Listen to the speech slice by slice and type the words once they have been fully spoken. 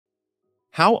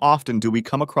How often do we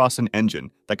come across an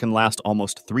engine that can last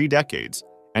almost 3 decades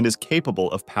and is capable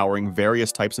of powering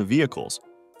various types of vehicles,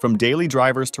 from daily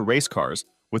drivers to race cars,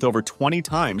 with over 20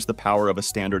 times the power of a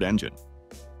standard engine?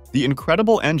 The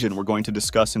incredible engine we're going to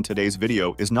discuss in today's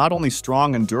video is not only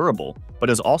strong and durable, but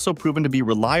has also proven to be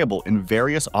reliable in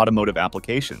various automotive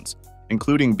applications,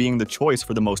 including being the choice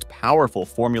for the most powerful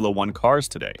Formula One cars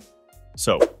today.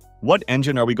 So, what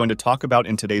engine are we going to talk about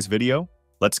in today's video?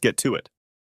 Let's get to it.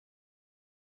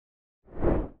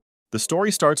 The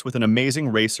story starts with an amazing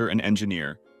racer and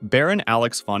engineer, Baron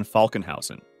Alex von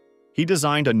Falkenhausen. He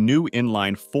designed a new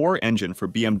inline-4 engine for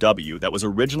BMW that was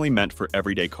originally meant for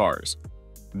everyday cars.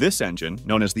 This engine,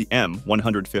 known as the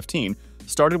M115,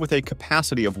 started with a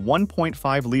capacity of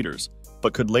 1.5 liters,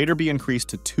 but could later be increased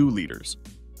to 2 liters.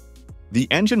 The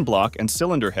engine block and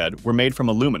cylinder head were made from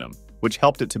aluminum, which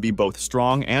helped it to be both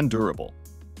strong and durable.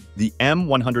 The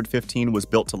M115 was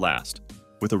built to last,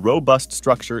 with a robust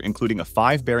structure including a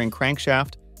 5-bearing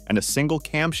crankshaft and a single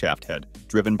camshaft head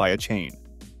driven by a chain.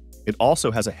 It also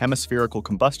has a hemispherical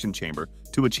combustion chamber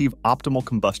to achieve optimal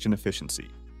combustion efficiency.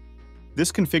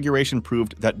 This configuration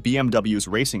proved that BMW's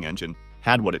racing engine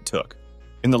had what it took.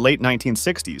 In the late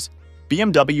 1960s,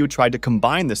 BMW tried to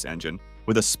combine this engine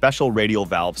with a special radial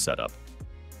valve setup.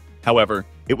 However,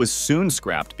 it was soon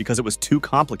scrapped because it was too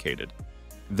complicated.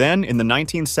 Then, in the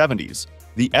 1970s,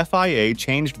 the FIA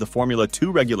changed the Formula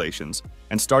 2 regulations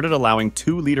and started allowing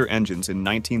 2-liter engines in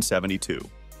 1972.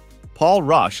 Paul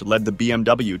Rosche led the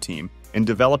BMW team in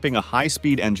developing a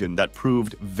high-speed engine that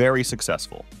proved very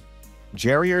successful.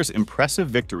 Jarrier's impressive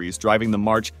victories driving the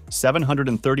March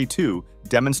 732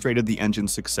 demonstrated the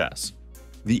engine's success.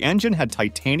 The engine had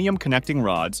titanium connecting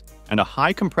rods and a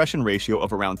high compression ratio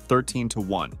of around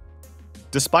 13:1.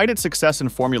 Despite its success in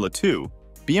Formula 2,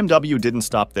 BMW didn't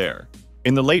stop there.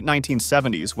 In the late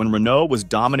 1970s, when Renault was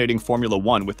dominating Formula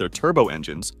 1 with their turbo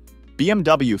engines,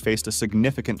 BMW faced a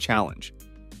significant challenge.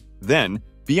 Then,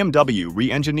 BMW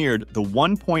re-engineered the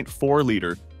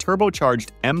 1.4-liter turbocharged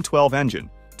M12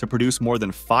 engine to produce more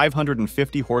than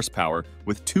 550 horsepower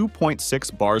with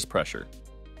 2.6 bars pressure.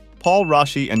 Paul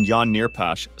Rosche and Jan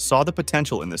Neerpasch saw the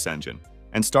potential in this engine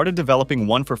and started developing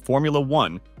one for Formula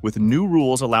 1 with new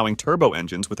rules allowing turbo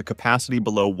engines with a capacity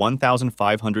below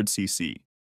 1,500 cc.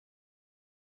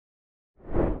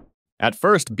 At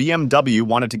first, BMW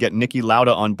wanted to get Niki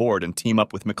Lauda on board and team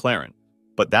up with McLaren,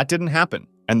 but that didn't happen,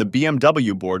 and the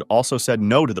BMW board also said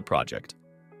no to the project.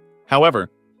 However,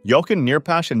 Jochen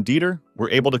Neerpasch and Dieter were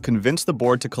able to convince the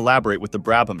board to collaborate with the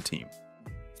Brabham team.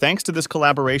 Thanks to this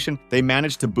collaboration, they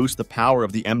managed to boost the power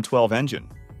of the M12 engine,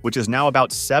 which is now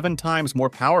about 7 times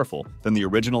more powerful than the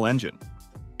original engine.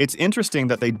 It's interesting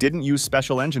that they didn't use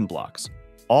special engine blocks.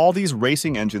 All these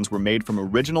racing engines were made from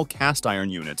original cast iron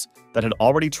units that had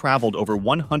already traveled over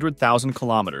 100,000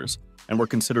 kilometers and were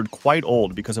considered quite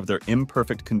old because of their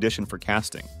imperfect condition for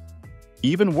casting.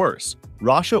 Even worse,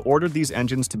 Rosche ordered these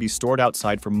engines to be stored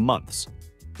outside for months.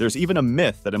 There's even a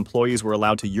myth that employees were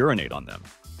allowed to urinate on them.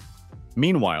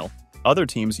 Meanwhile, other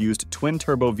teams used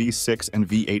twin-turbo V6 and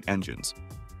V8 engines.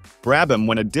 Brabham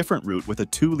went a different route with a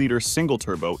 2-liter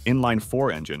single-turbo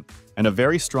inline-4 engine and a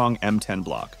very strong M10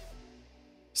 block.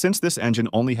 Since this engine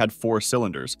only had 4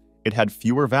 cylinders, it had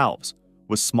fewer valves,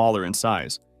 was smaller in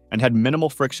size, and had minimal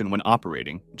friction when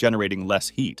operating, generating less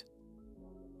heat.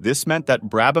 This meant that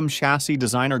Brabham chassis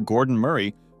designer Gordon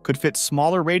Murray could fit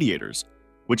smaller radiators,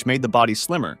 which made the body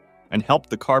slimmer and helped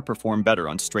the car perform better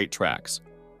on straight tracks.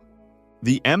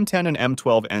 The M10 and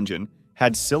M12 engine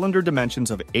had cylinder dimensions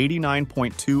of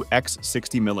 89.2 x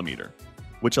 60 mm,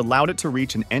 which allowed it to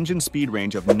reach an engine speed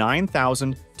range of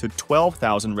 9,000 to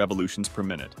 12,000 revolutions per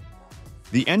minute.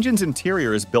 The engine's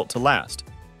interior is built to last,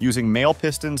 using male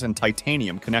pistons and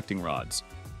titanium connecting rods.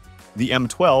 The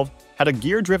M12 had a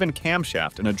gear-driven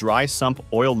camshaft and a dry sump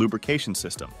oil lubrication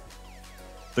system.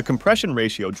 The compression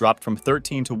ratio dropped from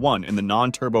 13:1 in the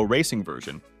non-turbo racing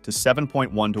version to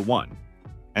 7.1:1,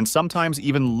 and sometimes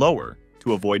even lower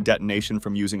to avoid detonation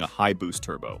from using a high-boost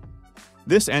turbo.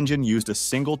 This engine used a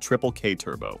single triple K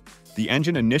turbo. The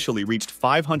engine initially reached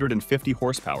 550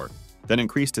 horsepower, then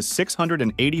increased to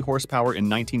 680 horsepower in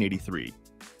 1983,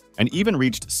 and even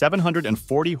reached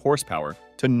 740 horsepower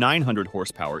to 900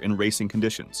 horsepower in racing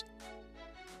conditions.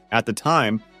 At the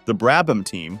time, the Brabham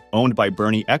team, owned by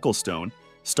Bernie Ecclestone,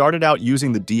 started out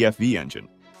using the DFV engine,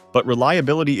 but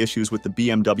reliability issues with the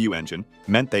BMW engine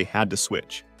meant they had to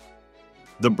switch.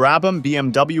 The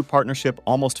Brabham-BMW partnership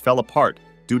almost fell apart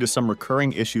due to some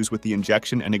recurring issues with the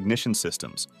injection and ignition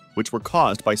systems, which were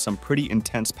caused by some pretty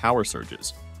intense power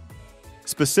surges.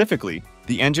 Specifically,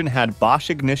 the engine had Bosch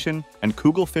ignition and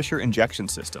Kugelfischer injection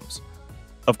systems.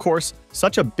 Of course,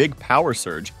 such a big power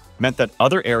surge meant that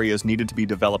other areas needed to be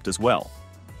developed as well.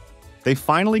 They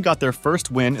finally got their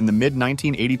first win in the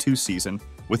mid-1982 season,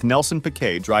 with Nelson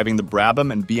Piquet driving the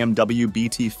Brabham and BMW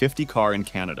BT50 car in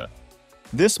Canada.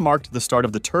 This marked the start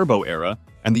of the turbo era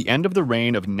and the end of the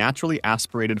reign of naturally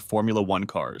aspirated Formula One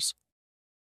cars.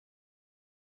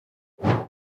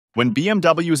 When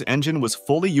BMW's engine was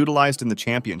fully utilized in the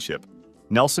championship,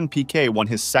 Nelson Piquet won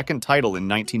his second title in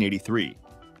 1983,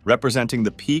 representing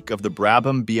the peak of the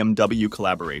Brabham-BMW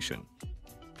collaboration.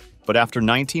 But after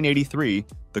 1983,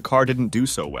 the car didn't do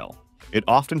so well. It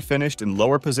often finished in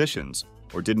lower positions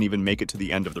or didn't even make it to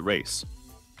the end of the race.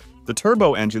 The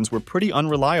turbo engines were pretty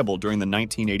unreliable during the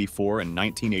 1984 and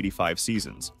 1985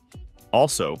 seasons.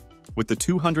 Also, with the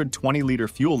 220-liter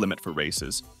fuel limit for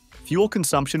races, fuel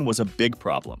consumption was a big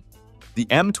problem. The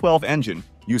M12 engine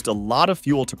used a lot of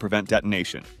fuel to prevent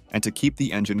detonation and to keep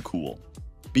the engine cool.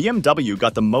 BMW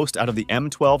got the most out of the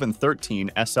M12 and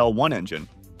 13 SL1 engine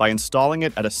by installing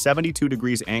it at a 72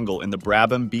 degrees angle in the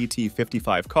Brabham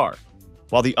BT55 car,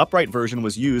 while the upright version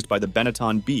was used by the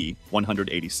Benetton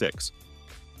B186.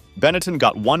 Benetton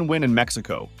got one win in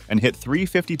Mexico and hit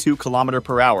 352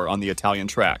 km/h on the Italian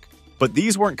track, but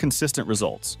these weren't consistent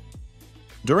results.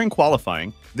 During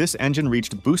qualifying, this engine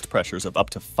reached boost pressures of up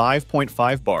to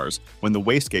 5.5 bars when the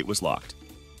wastegate was locked.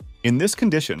 In this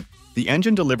condition, the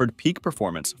engine delivered peak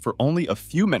performance for only a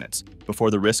few minutes before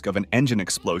the risk of an engine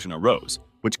explosion arose,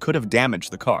 which could have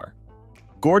damaged the car.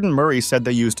 Gordon Murray said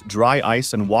they used dry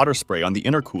ice and water spray on the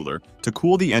intercooler to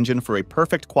cool the engine for a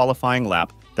perfect qualifying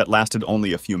lap that lasted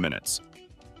only a few minutes.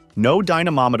 No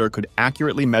dynamometer could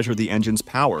accurately measure the engine's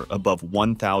power above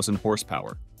 1,000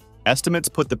 horsepower. Estimates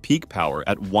put the peak power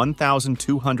at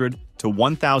 1,200 to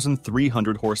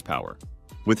 1,300 horsepower,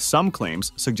 with some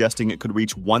claims suggesting it could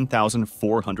reach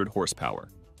 1,400 horsepower.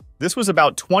 This was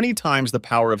about 20 times the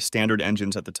power of standard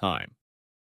engines at the time.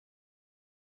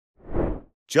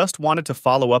 Just wanted to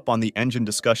follow up on the engine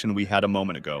discussion we had a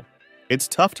moment ago. It's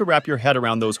tough to wrap your head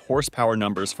around those horsepower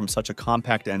numbers from such a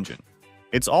compact engine.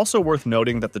 It's also worth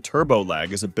noting that the turbo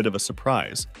lag is a bit of a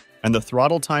surprise, and the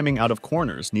throttle timing out of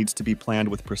corners needs to be planned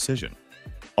with precision.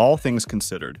 All things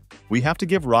considered, we have to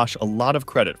give Roche a lot of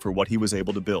credit for what he was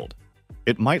able to build.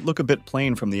 It might look a bit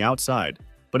plain from the outside,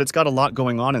 but it's got a lot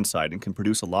going on inside and can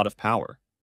produce a lot of power.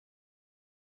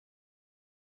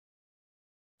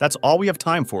 That's all we have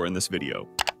time for in this video.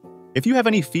 If you have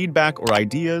any feedback or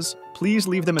ideas, please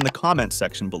leave them in the comments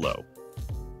section below.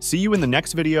 See you in the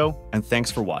next video, and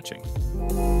thanks for watching.